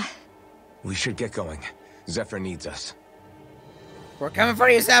 Yeah. We should get going. Zephyr needs us. We're coming for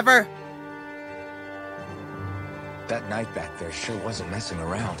you, Zephyr. That knight back there sure wasn't messing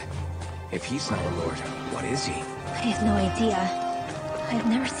around. If he's not a lord, what is he? I have no idea. I've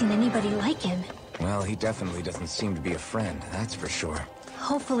never seen anybody like him. Well, he definitely doesn't seem to be a friend, that's for sure.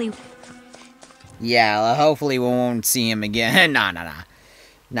 Hopefully... Yeah, hopefully we won't see him again. Nah,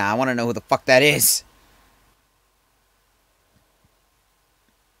 I want to know who the fuck that is.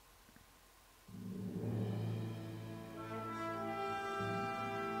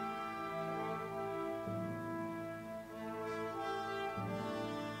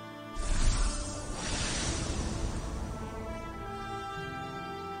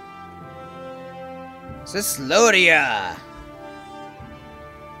 Cyslodia!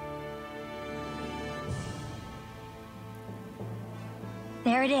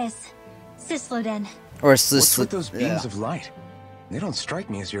 There it is. Cysloden. Or What's with those beams of light? They don't strike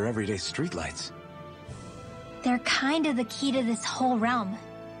me as your everyday streetlights. They're kind of the key to this whole realm.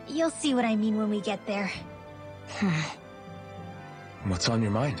 You'll see what I mean when we get there. What's on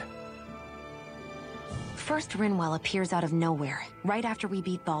your mind? First, Rinwell appears out of nowhere, right after we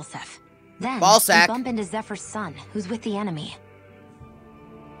beat Balsef. Then, Ballsack. we bump into Zephyr's son, who's with the enemy.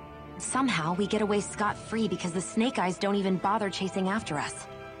 Somehow, we get away scot-free because the Snake Eyes don't even bother chasing after us.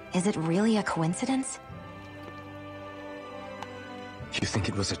 Is it really a coincidence? You think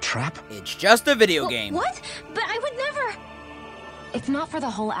it was a trap? It's just a video game. What? But I would never... If not for the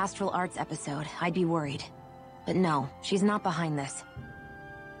whole Astral Arts episode, I'd be worried. But no, she's not behind this.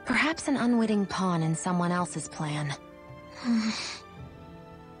 Perhaps an unwitting pawn in someone else's plan.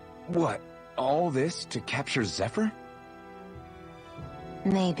 What? All this to capture Zephyr?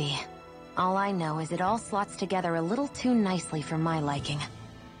 Maybe. All I know is it all slots together a little too nicely for my liking.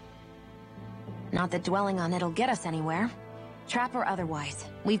 Not that dwelling on it'll get us anywhere. Trap or otherwise,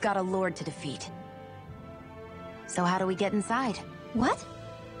 we've got a lord to defeat. So how do we get inside? What?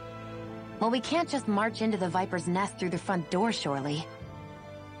 Well, we can't just march into the Viper's nest through the front door, surely.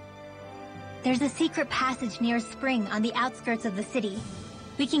 There's a secret passage near a spring on the outskirts of the city.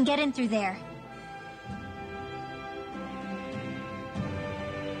 We can get in through there.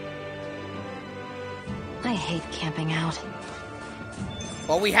 I hate camping out.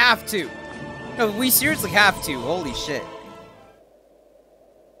 Well, we have to. No, we seriously have to. Holy shit.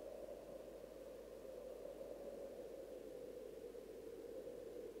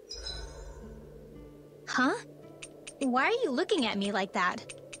 Huh? Why are you looking at me like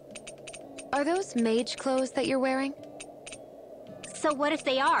that? Are those mage clothes that you're wearing? So what if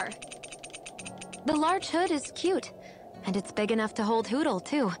they are? The large hood is cute, and it's big enough to hold Hootle,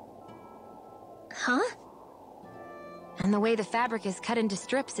 too. Huh? And the way the fabric is cut into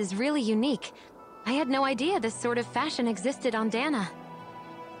strips is really unique. I had no idea this sort of fashion existed on Dana.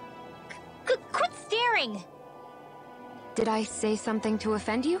 Quit staring! Did I say something to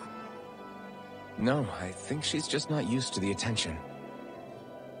offend you? No, I think she's just not used to the attention.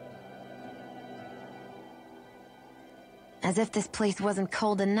 As if this place wasn't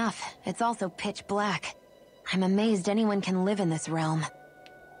cold enough, it's also pitch black. I'm amazed anyone can live in this realm.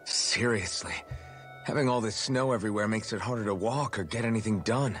 Seriously. Having all this snow everywhere makes it harder to walk or get anything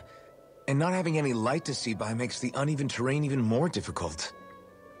done. And not having any light to see by makes the uneven terrain even more difficult.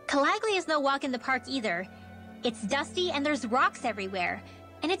 Calaglia is no walk in the park either. It's dusty and there's rocks everywhere.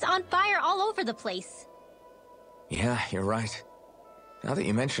 And it's on fire all over the place. Yeah, you're right. Now that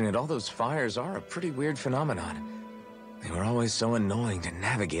you mention it, all those fires are a pretty weird phenomenon. They were always so annoying to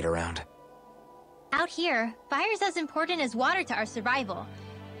navigate around. Out here, fire's as important as water to our survival.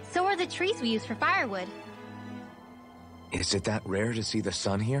 So are the trees we use for firewood. Is it that rare to see the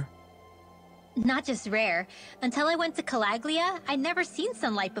sun here? Not just rare. Until I went to Calaglia, I'd never seen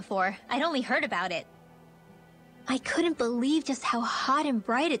sunlight before. I'd only heard about it. I couldn't believe just how hot and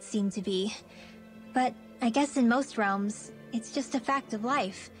bright it seemed to be. But I guess in most realms, it's just a fact of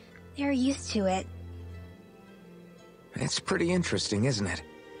life. They're used to it. It's pretty interesting, isn't it?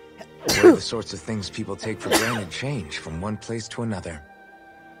 The way the sorts of things people take for granted change from one place to another.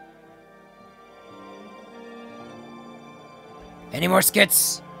 Any more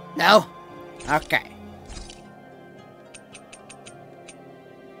skits? No? Okay.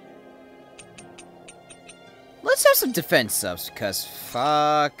 Let's have some defense subs, because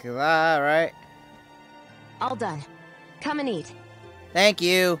fuck that, right? All done. Come and eat. Thank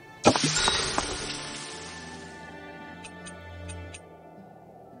you.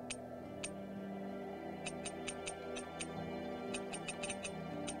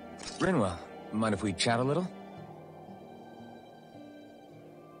 Rinwell, mind if we chat a little?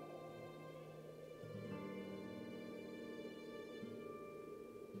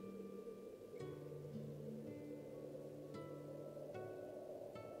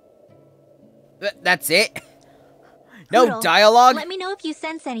 That's it? No Hootle, dialogue? Let me know if you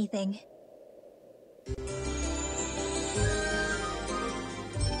sense anything.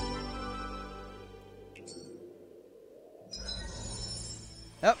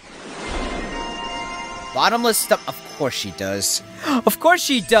 Yep. Bottomless stuff. Of course she does. Of course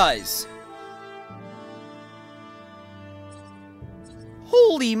she does.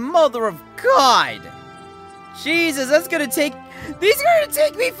 Holy mother of God. Jesus, that's gonna take... These are gonna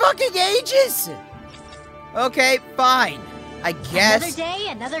take me fucking ages. Okay, fine. I guess. Another day,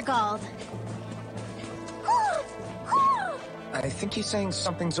 another Gald. I think he's saying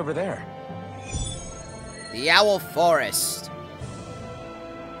something's over there. The Owl Forest.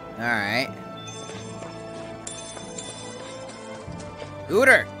 Alright.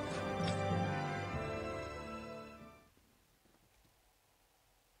 Hooter.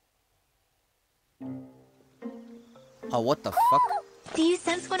 Oh, what the fuck? Do you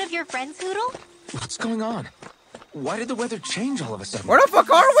sense one of your friends, Hootle? What's going on? Why did the weather change all of a sudden? Where the fuck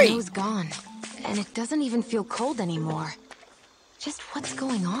are we? Snow's gone, and it doesn't even feel cold anymore. Just what's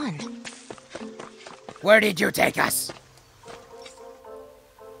going on? Where did you take us?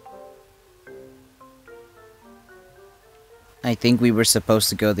 I think we were supposed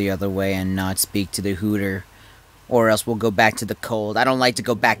to go the other way and not speak to the Hooter. Or else we'll go back to the cold. I don't like to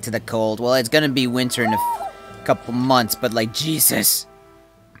go back to the cold. Well, it's gonna be winter in a couple months, but like, Jesus.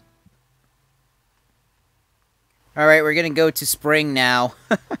 Alright, we're gonna go to spring now.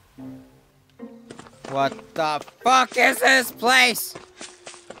 What the fuck is this place?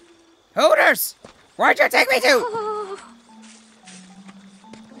 Hooters! Where'd you take me to?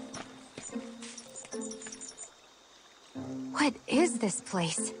 What is this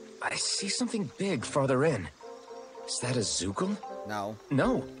place? I see something big farther in. Is that a Zookle? No.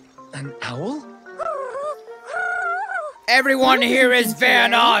 No. An owl? Everyone here is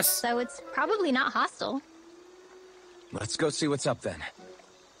Vanos! So it's probably not hostile. Let's go see what's up then.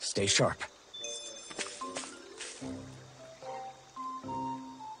 Stay sharp.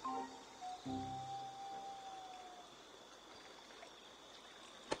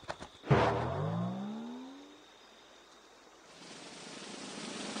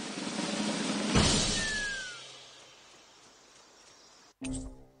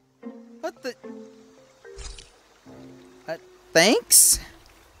 What the... Thanks?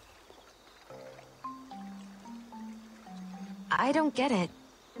 I don't get it.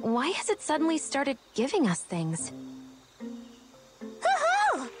 Why has it suddenly started giving us things?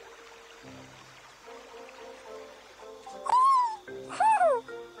 Woohoo!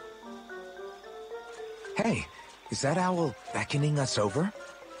 Hey, is that owl beckoning us over?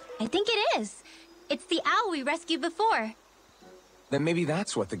 I think it is. It's the owl we rescued before. Then maybe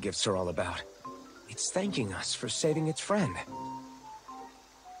that's what the gifts are all about. It's thanking us for saving its friend.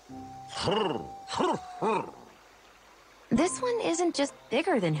 This one isn't just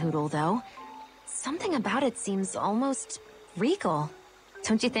bigger than Hootle, though. Something about it seems almost regal.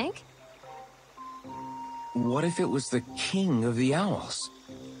 Don't you think? What if it was the king of the owls?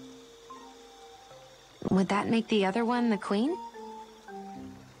 Would that make the other one the queen?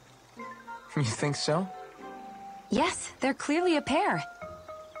 You think so? Yes, they're clearly a pair.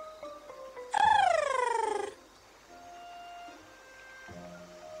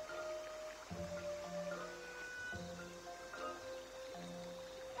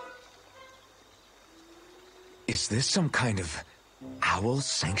 Is this some kind of owl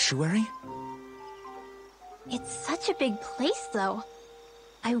sanctuary? It's such a big place, though.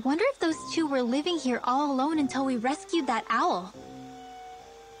 I wonder if those two were living here all alone until we rescued that owl.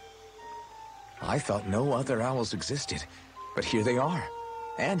 I thought no other owls existed, but here they are.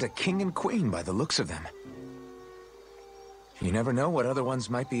 And a king and queen by the looks of them. You never know what other ones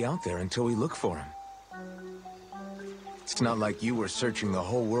might be out there until we look for them. It's not like you were searching the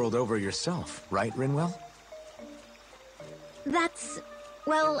whole world over yourself, right, Rinwell?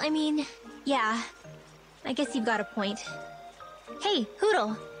 Well, I mean, yeah. I guess you've got a point. Hey,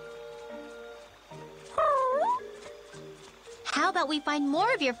 Hootle. How about we find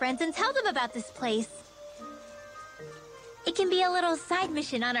more of your friends and tell them about this place? It can be a little side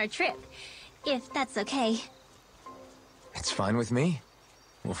mission on our trip, if that's okay. It's fine with me.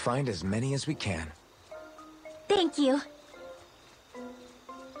 We'll find as many as we can. Thank you.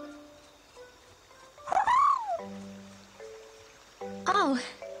 Oh,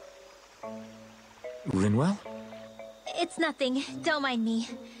 Rinwell? it's nothing. Don't mind me.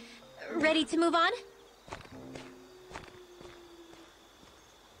 Ready to move on?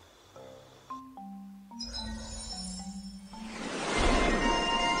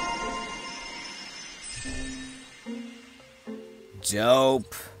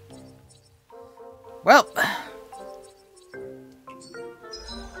 Dope. Well,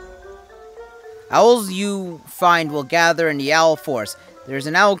 owls you find will gather in the owl force. There's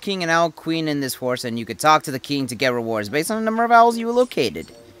an owl king and owl queen in this force, and you could talk to the king to get rewards based on the number of owls you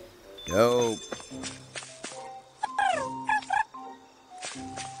located. Dope.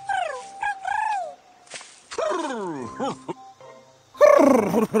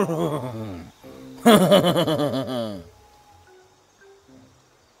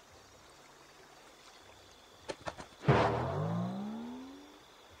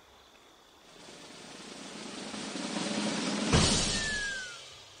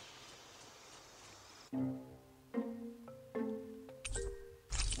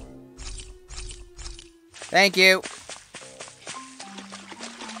 Thank you.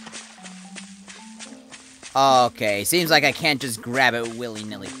 Okay, seems like I can't just grab it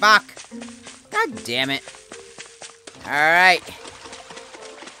willy-nilly. Fuck. God damn it. Alright.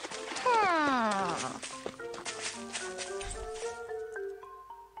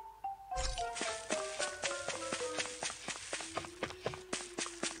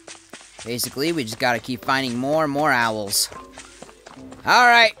 Basically, we just gotta keep finding more and more owls.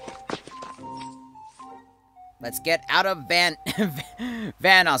 Alright. Let's get out of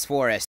Vanos Forest.